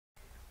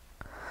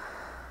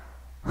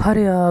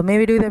හරි මේ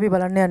වීඩියෝදී අපි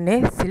බලන්න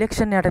යන්නේ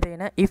සිලෙක්ෂන් යට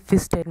තියෙන if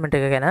ස්ටේට්මන්ට්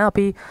එක ගැන.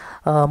 අපි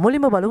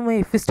මුලින්ම බලමු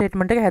මේ if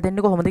ස්ටේට්මන්ට් එක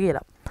හැදෙන්නේ කොහොමද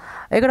කියලා.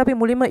 ඒකට අපි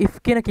මුලින්ම if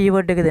කියන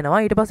කීවර්ඩ් එක දෙනවා.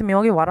 ඊට පස්සේ මේ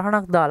වගේ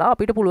වරහණක් දාලා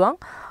අපිට පුළුවන්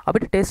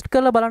අපිට ටෙස්ට්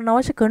කරලා බලන්න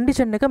අවශ්‍ය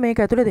කන්ඩිෂන් එක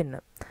මේක ඇතුලේ දෙන්න.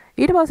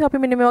 ඊට පස්සේ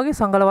අපි මෙන්න මේ වගේ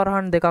සංගල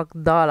වරහන් දෙකක්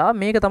දාලා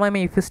මේක තමයි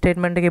මේ if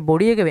ස්ටේට්මන්ට් එකේ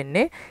බොඩි එක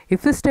වෙන්නේ.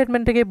 if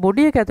ස්ටේට්මන්ට් එකේ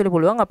බොඩි එක ඇතුලේ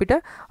පුළුවන් අපිට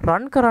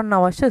රන් කරන්න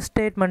අවශ්‍ය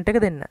ස්ටේට්මන්ට් එක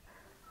දෙන්න.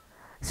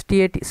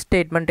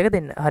 ස්ටේට්මන්ට් එක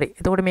දෙන්න. හරි.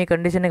 එතකොට මේ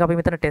කන්ඩිෂන් එක අපි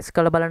මෙතන ටෙස්ට්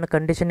කරලා බලන්න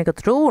කන්ඩිෂන් එක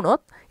true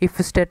වුණොත් if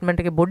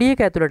ස්ටේට්මන්ට් එකේ බොඩි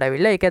එක ඇතුළට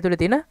ඇවිල්ලා ඒක ඇතුළේ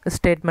තියෙන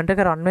ස්ටේට්මන්ට්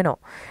එක රන්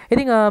වෙනවා.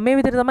 ඉතින් මේ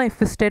විදිහට තමයි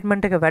if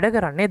ස්ටේට්මන්ට් එක වැඩ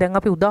කරන්නේ. දැන්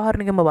අපි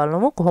උදාහරණයකින්ම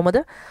බලමු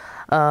කොහොමද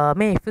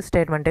මේ if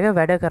ස්ටේට්මන්ට් එක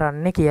වැඩ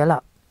කරන්නේ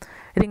කියලා.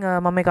 ඉතින්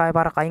මම මේක ආයෙ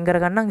පාරක් අයින්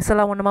කරගන්නම්.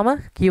 ඉස්සලා වුණ මම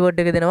කීවර්ඩ්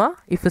එක දෙනවා.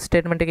 if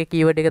ස්ටේට්මන්ට් එකේ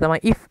කීවර්ඩ් එක තමයි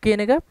if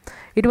කියන එක.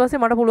 ඊට පස්සේ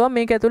මට පුළුවන්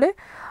මේක ඇතුලේ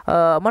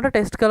මට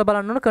ටෙස්ට් කරලා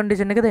බලන්න ඕන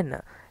කන්ඩිෂන් එක දෙන්න.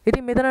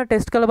 ඉතින් මෙතන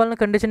ටෙස්ට් කරලා බලන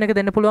කන්ඩිෂන් එක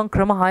දෙන්න පුළුවන්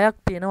ක්‍රම 6ක්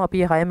තියෙනවා.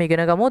 අපි 6ම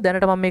ඉගෙන ගමු.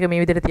 දැනට මම මේක මේ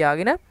විදිහට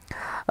තියාගෙන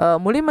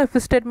මුලින්ම if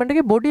ස්ටේට්මන්ට්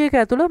එකේ බොඩි එක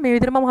ඇතුළ මේ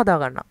විදිහට මම හදා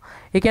ගන්නවා.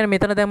 ඒ කියන්නේ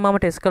මෙතන දැන් මම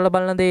ටෙස්ට් කරලා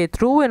බලන දේ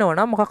true වෙනවා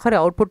නම් මොකක්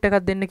හරි output එකක්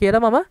දෙන්න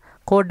කියලා මම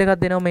කෝඩ් එකක්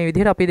දෙනවා මේ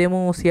විදිහට. අපි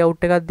දෙමු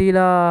cout එකක්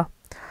දීලා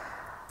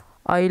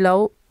I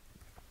love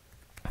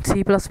C++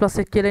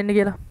 එක කියලා එන්න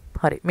කියලා.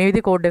 හරි. මේ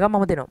විදිහේ කෝඩ් එකක්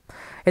මම දෙනවා.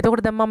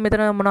 එතකොට දැන් මම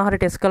මෙතන මොනවා හරි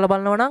ටෙස්ට් කරලා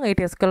බලනවා නම් ඒ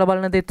ටෙස්ට් කරලා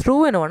බලන දේ true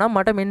වෙනවා නම්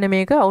මට මෙන්න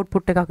මේක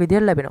output එකක්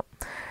විදිහට ලැබෙනවා.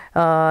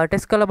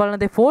 ටෙස්ට් කරලා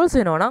බලන දේ false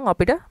වෙනවා නම්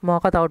අපිට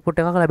මොකක්වත්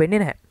output එකක්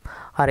ලැබෙන්නේ නැහැ.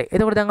 හරි.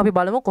 එතකොට දැන් අපි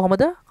බලමු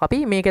කොහොමද අපි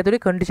මේක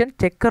ඇතුලේ condition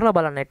check කරලා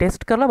බලන්නේ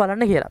ටෙස්ට් කරලා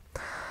බලන්න කියලා.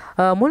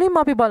 මුලින්ම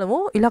අපි බලමු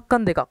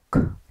ඉලක්කම්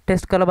දෙකක්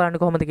ටෙස්ට් කරලා බලන්න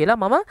කොහොමද කියලා.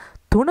 මම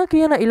 3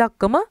 කියන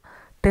ඉලක්කම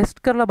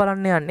ටෙස්ට් කරලා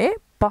බලන්න යන්නේ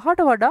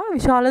 5ට වඩා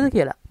විශාලද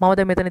කියලා. මම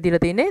දැන් මෙතන දීලා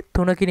තියෙන්නේ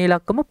 3 කියන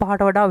ඉලක්කම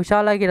 5ට වඩා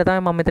විශාලයි කියලා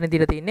තමයි මම මෙතන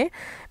දීලා තියෙන්නේ.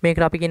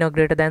 මේකට අපි කියනවා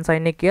greater than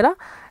sign එක කියලා.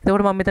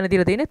 එතකොට මම මෙතන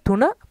දීලා තියෙන්නේ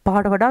 3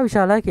 5ට වඩා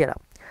විශාලයි කියලා.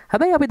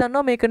 හැබැයි අපි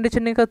දන්නවා මේ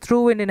කන්ඩිෂන් එක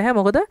true වෙන්නේ නැහැ.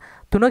 මොකද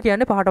 3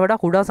 කියන්නේ 5ට වඩා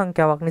කුඩා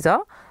සංඛ්‍යාවක් නිසා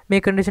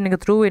මේ කන්ඩිෂන් එක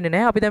true වෙන්නේ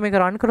නැහැ. අපි දැන් මේක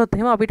run කරොත්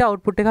එහෙම අපිට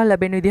output එකක්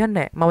ලැබෙන්න විදිහක්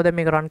නැහැ. මම දැන්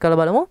මේක run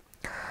කරලා බලමු.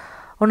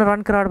 ඔන්න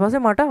run කරාට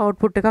පස්සේ මට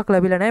output එකක්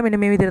ලැබිලා නැහැ. මෙන්න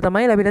මේ විදිහට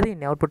තමයි ලැබිලා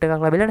තින්නේ. output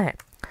එකක් ලැබිලා නැහැ.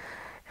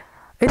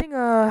 ඉතින්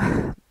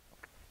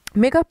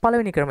මේක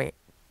පළවෙනි ක්‍රමය.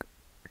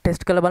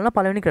 ටෙස්ට් කරලා බලන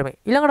පළවෙනි ක්‍රමය.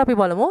 ඊළඟට අපි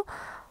බලමු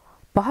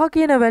 5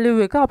 කියන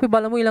value එක අපි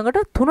බලමු ඊළඟට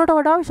 3ට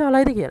වඩා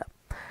විශාලයිද කියලා.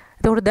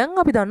 එතකොට දැන්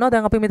අපි දන්නවා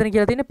දැන් අපි මෙතන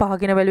කියලා තියෙන්නේ 5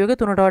 කියන value එක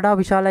 3ට වඩා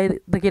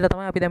විශාලයිද කියලා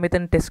තමයි අපි දැන්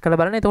මෙතන ටෙස්ට්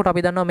කරලා බලන්නේ. එතකොට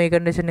අපි දන්නවා මේ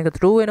condition එක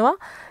true වෙනවා.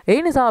 ඒ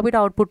නිසා අපිට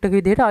output එක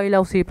විදිහට I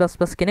love C++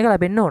 කියන එක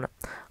ලැබෙන්න ඕන.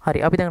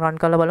 හරි. අපි දැන් run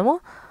කරලා බලමු.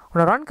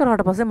 ඔන්න run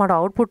කරාට පස්සේ මට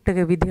output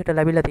එක විදිහට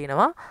ලැබිලා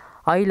තියෙනවා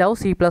I love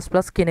C++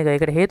 කියන එක.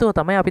 ඒකට හේතුව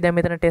තමයි අපි දැන්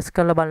මෙතන ටෙස්ට්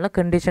කරලා බලන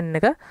condition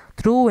එක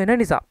true වෙන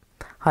නිසා.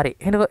 හරි.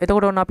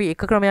 එතකොට ඔන්න අපි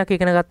එක ක්‍රමයක්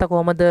ඉගෙන ගත්තා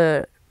කොහොමද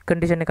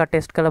condition එක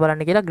ටෙස්ට් කරලා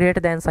බලන්න කියලා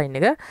greater than sign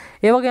එක.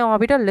 ඒ වගේම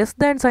අපිට less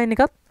than sign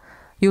එකත්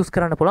use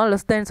කරන්න පුළුවන්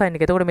less than sign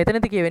එක. එතකොට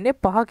මෙතනදී කියවෙන්නේ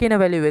 5 කියන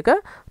value එක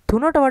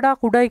 3ට වඩා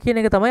කුඩායි කියන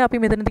එක තමයි අපි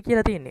මෙතනදී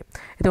කියලා තියෙන්නේ.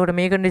 එතකොට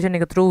මේ condition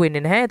එක true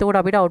වෙන්නේ නැහැ. එතකොට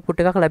අපිට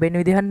output එකක් ලැබෙන්න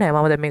විදිහක් නැහැ.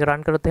 මම දැන් මේක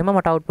run කරොත් එහෙම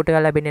මට output එකක්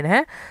ලැබෙන්නේ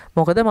නැහැ.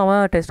 මොකද මම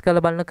test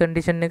කරලා බලන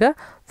condition එක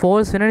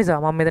false වෙන නිසා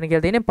මම මෙතන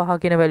කියලා තියෙන්නේ 5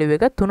 කියන value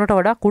එක 3ට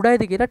වඩා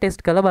කුඩායිද කියලා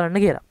test කරලා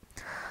බලන්න කියලා.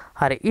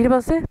 හරි. ඊට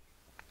පස්සේ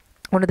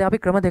ඔන්න දැන් අපි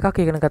ක්‍රම දෙකක්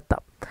ඉගෙන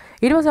ගත්තා.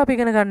 ඊට පස්සේ අපි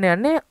ඉගෙන ගන්න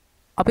යන්නේ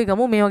අපි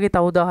ගමු මේ වගේ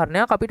තව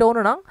උදාහරණයක්. අපිට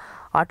ඕන නම්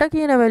 8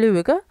 කියන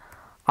value එක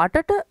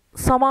 8ට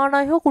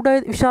සමානයි හෝ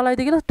කුඩායි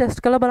විශාලයිද කියලා ටෙස්ට්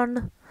කරලා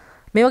බලන්න.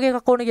 මේ වගේ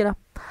එකක් ඕනේ කියලා.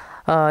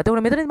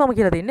 එතකොට මෙතනදී මම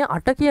කියලා තින්නේ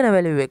 8 කියන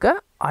value එක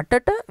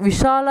 8ට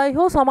විශාලයි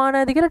හෝ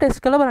සමානයිද කියලා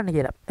ටෙස්ට් කරලා බලන්න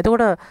කියලා.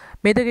 එතකොට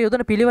මේ දෙක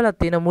යොදන පිළිවෙලක්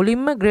තියෙනවා.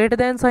 මුලින්ම greater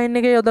than sign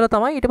එක යොදලා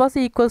තමයි ඊට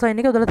පස්සේ equal sign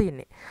එක යොදලා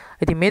තියෙන්නේ.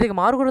 ඉතින් මේ දෙක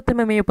මාරු කරොත්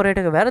එimhe මේ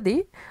ඔපරේටර් එක වැරදි.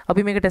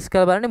 අපි මේක ටෙස්ට්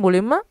කරලා බලන්නේ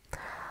මුලින්ම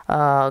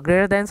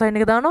greater than sign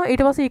එක දානවා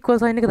ඊට පස්සේ equal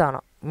sign එක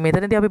දානවා.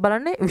 මෙතනදී අපි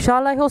බලන්නේ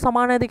විශාලයි හෝ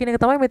සමානයිද කියන එක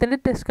තමයි මෙතනදී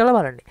ටෙස්ට් කරලා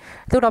බලන්නේ.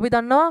 එතකොට අපි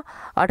දන්නවා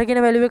 8 කියන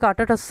value එක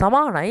 8ට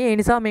සමානයි. ඒ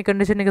නිසා මේ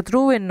condition එක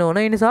true වෙන්න ඕන.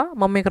 ඒ නිසා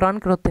මම මේක run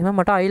කරොත් එහෙම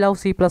මට I love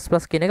C++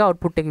 කියන එක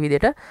output එක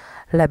විදිහට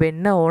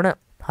ලැබෙන්න ඕන.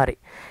 හරි.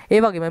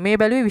 ඒ වගේම මේ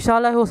value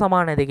විශාලයි හෝ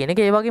සමානයිද කියන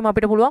එක. ඒ වගේම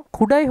අපිට පුළුවන්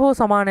කුඩායි හෝ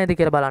සමානයිද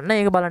කියලා බලන්න.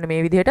 ඒක බලන්න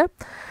මේ විදිහට.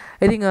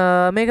 ඉතින්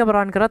මේක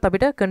run කරත්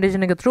අපිට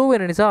condition එක true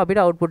වෙන නිසා අපිට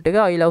output එක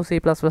I love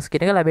C++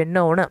 කියන එක ලැබෙන්න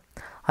ඕන.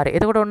 හරි.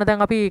 එතකොට ඔන්න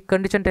දැන් අපි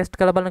condition test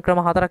කරලා බලන ක්‍රම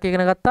 4ක්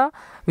ඉගෙන ගත්තා.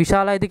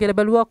 විශාලයිද කියලා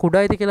බැලුවා,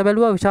 කුඩායිද කියලා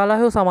බැලුවා, විශාලයි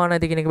හෝ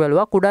සමානයිද කියන එක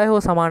බැලුවා, කුඩායි හෝ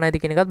සමානයිද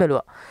කියන එකත්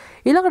බැලුවා.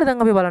 ඊළඟට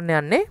දැන් අපි බලන්න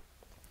යන්නේ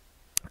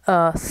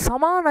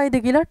සමානයිද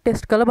කියලා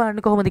ටෙස්ට් කරලා බලන්න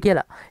කොහොමද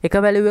කියලා. එක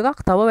value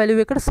එකක් තව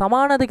value එකකට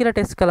සමානද කියලා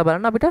ටෙස්ට් කරලා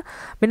බලන්න අපිට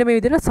මෙන්න මේ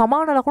විදිහට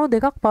සමාන ලකුණු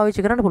දෙකක්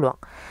පාවිච්චි කරන්න පුළුවන්.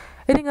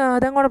 ඉතින්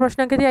දැන් ඔයාලට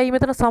ප්‍රශ්නයක් ඇති ඇයි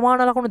මෙතන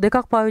සමාන ලකුණු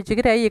දෙකක් පාවිච්චි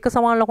කරේ? ඇයි එක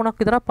සමාන ලකුණක්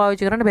විතරක්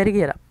පාවිච්චි කරන්න බැරි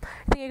කියලා.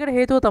 ඉතින් ඒකට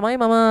හේතුව තමයි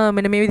මම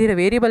මෙන්න මේ විදිහට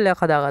variable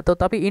එකක්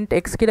හදාගත්තොත් අපි int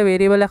x කියලා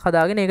variable එකක්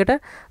හදාගෙන ඒකට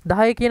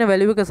 10 කියන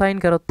value එක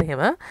assign කරොත්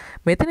එහෙම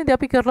මෙතනදී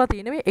අපි කරලා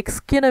තියෙන්නේ මේ x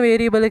කියන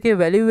variable එකේ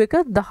value එක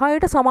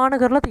 10ට සමාන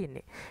කරලා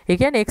තියෙන්නේ. ඒ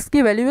කියන්නේ x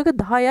ගේ value එක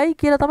 10යි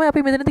කියලා තමයි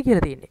අපි මෙතනදී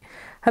කියලා තියෙන්නේ.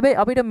 හැබැයි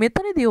අපිට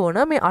මෙතනදී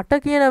ඕන මේ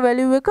 8 කියන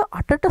value එක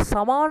 8ට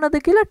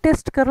සමානද කියලා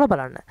ටෙස්ට් කරලා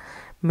බලන්න.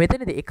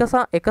 මෙතනදී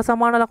එක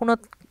සමාන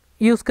ලකුණක්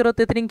use කරොත්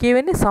එතනින්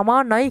කියවෙන්නේ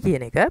සමානයි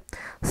කියන එක.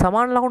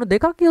 සමාන ලකුණු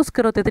දෙකක් use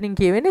කරොත් එතනින්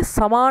කියවෙන්නේ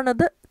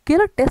සමානද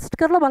කියලා ටෙස්ට්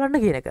කරලා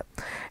බලන්න කියන එක.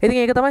 ඉතින්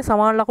ඒක තමයි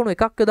සමාන ලකුණු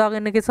එකක් යොදා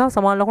ගන්න එකේ සහ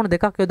සමාන ලකුණු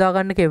දෙකක් යොදා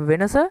ගන්න එකේ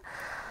වෙනස.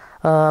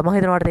 මම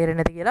හිතනවා ඔයාලට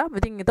තේරෙන්නේ නැති කියලා.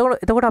 ඉතින්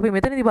එතකොට අපි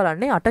මෙතනදී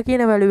බලන්නේ 8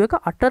 කියන වැලියු එක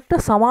 8ට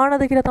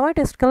සමානද කියලා තමයි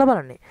ටෙස්ට් කරලා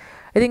බලන්නේ.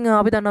 ඉතින්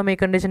අපි දන්නවා මේ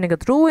කන්ඩිෂන් එක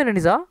true වෙන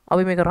නිසා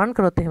අපි මේක run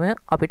කරොත් එහෙම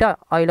අපිට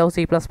I love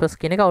C++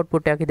 කියන එක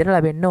output එකක් විදිහට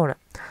ලැබෙන්න ඕන.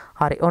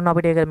 හරි. ඔන්න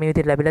අපිට ඒක මේ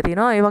විදිහට ලැබිලා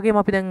තිනවා. ඒ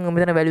වගේම අපි දැන්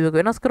මෙතන වැලියු එක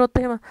වෙනස් කරොත්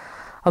එහෙම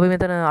අපි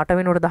මෙතන 8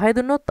 වෙනුවට 10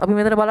 දුන්නොත් අපි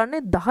මෙතන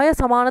බලන්නේ 10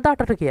 සමානද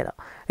 8ට කියලා.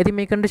 ඉතින්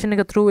මේ කන්ඩිෂන්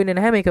එක true වෙන්නේ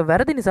නැහැ. මේක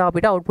වැරදි නිසා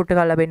අපිට output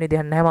එකක් ලැබෙන්නේ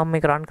විදිහක් නැහැ. මම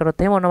මේක run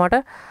කරොත් එහෙම ඔන්න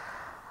මට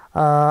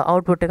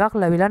output එකක්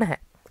ලැබිලා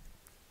නැහැ.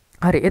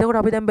 හරි. එතකොට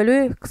අපි දැන්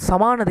බැලුවේ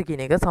සමානද කියන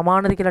එක.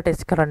 සමානද කියලා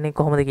ටෙස්ට් කරන්නේ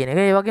කොහොමද කියන එක.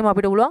 ඒ වගේම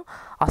අපිට පුළුවන්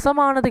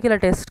අසමානද කියලා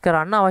ටෙස්ට්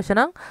කරන්න අවශ්‍ය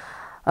නම්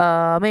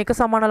මේක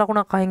සමාන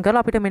ලකුණක් අයින්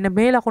කරලා අපිට මෙන්න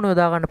මේ ලකුණ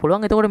යොදා ගන්න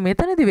පුළුවන්. එතකොට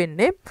මෙතනදි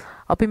වෙන්නේ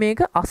අපි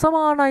මේක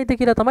අසමානයිද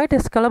කියලා තමයි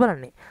ටෙස්ට් කරලා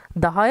බලන්නේ.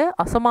 10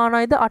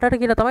 අසමානයිද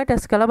 8ට කියලා තමයි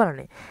ටෙස්ට් කරලා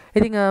බලන්නේ.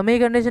 ඉතින් මේ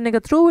කන්ඩිෂන්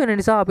එක true වෙන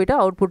නිසා අපිට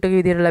output එක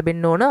විදිහට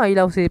ලැබෙන්න ඕන I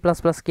love C++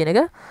 කියන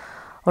එක.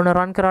 ඔන්න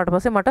run කරාට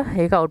පස්සේ මට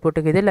ඒක output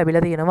එක විදිහට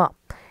ලැබිලා තියෙනවා.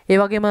 ඒ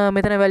වගේම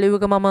මෙතන value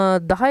එක මම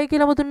 10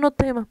 කියලාම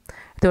දුන්නොත් එහෙම.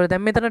 ඒතකොට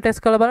දැන් මෙතන ටෙස්ට්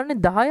කරලා බලන්නේ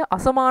 10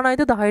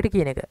 අසමානයිද 10ට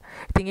කියන එක.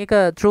 ඉතින් ඒක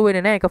true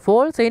වෙන්නේ නැහැ. ඒක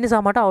false. ඒ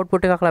නිසා මට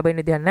output එකක්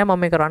ලැබෙන්නේ දෙයක් නැහැ.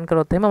 මම මේක run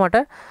කරොත් එහෙම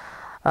මට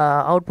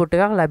output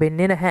එකක්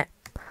ලැබෙන්නේ නැහැ.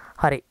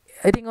 හරි.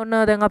 ඉතින්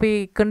ඔන්න දැන් අපි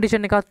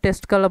condition එකක්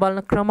ටෙස්ට් කරලා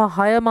බලන ක්‍රම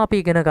 6ම අපි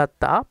ඉගෙන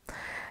ගත්තා.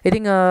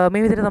 ඉතින්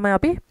මේ විදිහට තමයි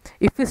අපි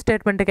if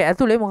statement එක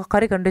ඇතුලේ මොකක්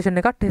හරි condition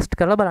එකක් ටෙස්ට්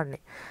කරලා බලන්නේ.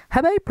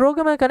 හැබැයි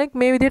programmer කෙනෙක්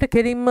මේ විදිහට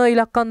කෙලින්ම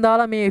ඉලක්කම්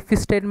දාලා මේ if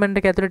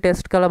statement එක ඇතුලේ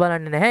ටෙස්ට් කරලා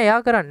බලන්නේ නැහැ. එයා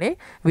කරන්නේ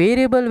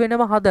variable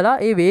වෙනම හදලා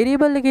ඒ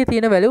variable එකේ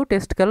තියෙන value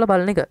ටෙස්ට් කරලා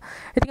බලන එක.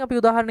 ඉතින්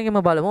අපි උදාහරණයකින්ම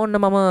බලමු. ඔන්න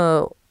මම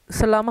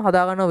ඉස්සෙල්ලාම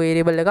හදා ගන්නවා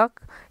variable එකක්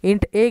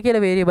int a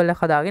කියලා variable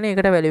එකක් හදාගෙන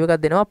ඒකට value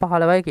එකක් දෙනවා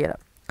 15යි කියලා.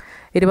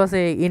 ඊට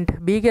පස්සේ int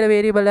b කියලා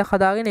variable එකක්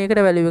හදාගෙන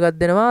ඒකට value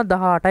එකක් දෙනවා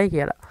 18යි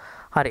කියලා.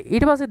 හරි.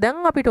 ඊට පස්සේ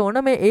දැන් අපිට ඕන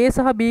මේ a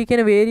සහ b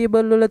කියන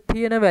variable වල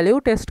තියෙන value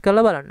ටෙස්ට්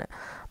කරලා බලන්න.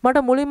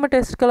 මට මුලින්ම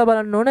ටෙස්ට් කරලා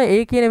බලන්න ඕන a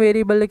කියන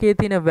variable එකේ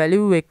තියෙන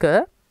value එක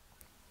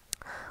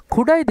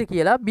කුඩයිද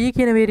කියලා b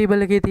කියන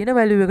variable එකේ තියෙන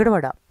value එකට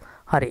වඩා.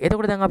 හරි.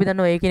 එතකොට දැන් අපි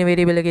දන්නවා a කියන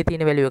variable එකේ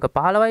තියෙන value එක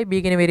 15යි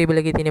b කියන variable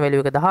එකේ තියෙන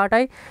value එක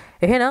 18යි.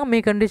 එහෙනම්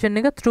මේ condition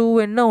එක true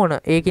වෙන්න ඕන.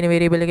 a කියන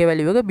variable එකේ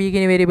value එක b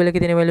කියන variable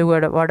එකේ තියෙන value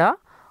එකට වඩා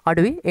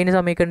අඩුයි. ඒ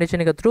නිසා මේ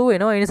condition එක true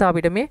වෙනවා. ඒ නිසා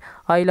අපිට මේ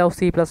I love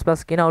C++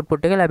 කියන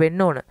output එක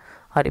ලැබෙන්න ඕන.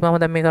 හරි. මම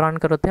දැන් මේක run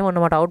කරොත් එහෙනම් ඔන්න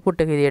මට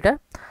output එක විදියට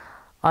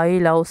I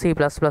love C++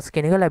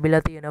 කියන එක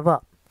ලැබිලා තියෙනවා.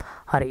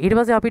 හරි. ඊට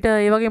පස්සේ අපිට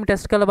ඒ වගේම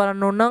ටෙස්ට් කරලා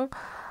බලන්න ඕන නම්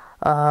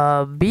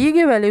b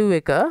ගේ value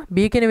එක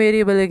b කියන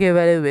variable එකේ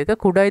value එක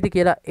කුඩයිද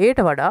කියලා a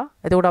ට වඩා.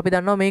 එතකොට අපි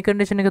දන්නවා මේ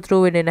condition එක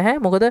true වෙන්නේ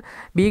නැහැ. මොකද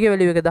b ගේ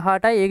value එක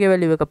 18යි a ගේ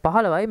value එක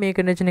 15යි. මේ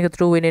condition එක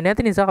true වෙන්නේ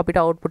නැති නිසා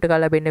අපිට output එක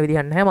ලැබෙන්න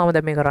විදිහක් නැහැ. මම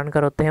දැන් මේක run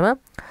කරොත් එහෙම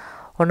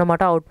ඔන්න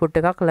මට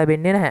output එකක්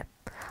ලැබෙන්නේ නැහැ.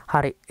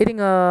 හරි.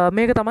 ඉතින්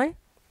මේක තමයි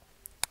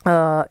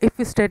if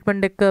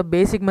statement එක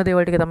basic ම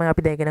දේවල් ටික තමයි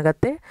අපි දැන් ඉගෙන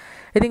ගත්තේ.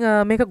 ඉතින්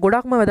මේක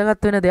ගොඩක්ම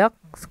වැදගත් වෙන දෙයක්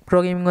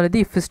programming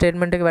වලදී if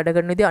statement එක වැඩ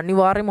කරන විදිහ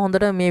අනිවාර්යයෙන්ම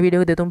හොඳට මේ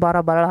වීඩියෝ එක දෙතුන්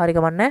පාරක් බලලා හරි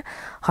කමන්නේ.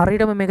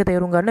 හරියටම මේක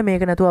තේරුම් ගන්න.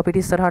 මේක නැතුව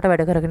අපිට ඉස්සරහට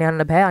වැඩ කරගෙන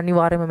යන්න බෑ.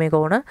 අනිවාර්යයෙන්ම මේක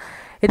ඕන.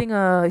 ඉතින්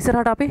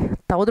ඉස්සරහට අපි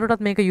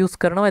තවදුරටත් මේක use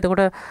කරනවා.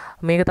 එතකොට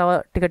මේක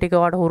තව ටික ටික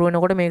ඔයාලට හුරු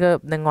වෙනකොට මේක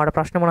දැන් ඔයාලට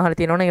ප්‍රශ්න මොනවා හරි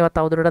තියෙනවනේ ඒවත්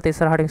තවදුරටත්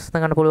ඉස්සරහට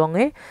විසඳ ගන්න පුළුවන්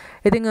වෙයි.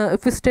 ඉතින්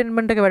if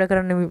statement එක වැඩ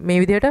කරන්නේ මේ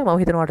විදිහට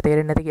මම හිතනවා ඔයාලට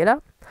තේරෙන්නේ නැති කියලා.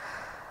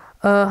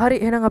 හරි.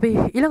 එහෙනම් අපි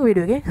ඊළඟ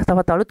වීඩියෝ එකේ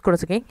තවත් අලුත්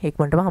කොටසකින්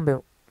ඉක්මනටම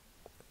හම්බෙමු.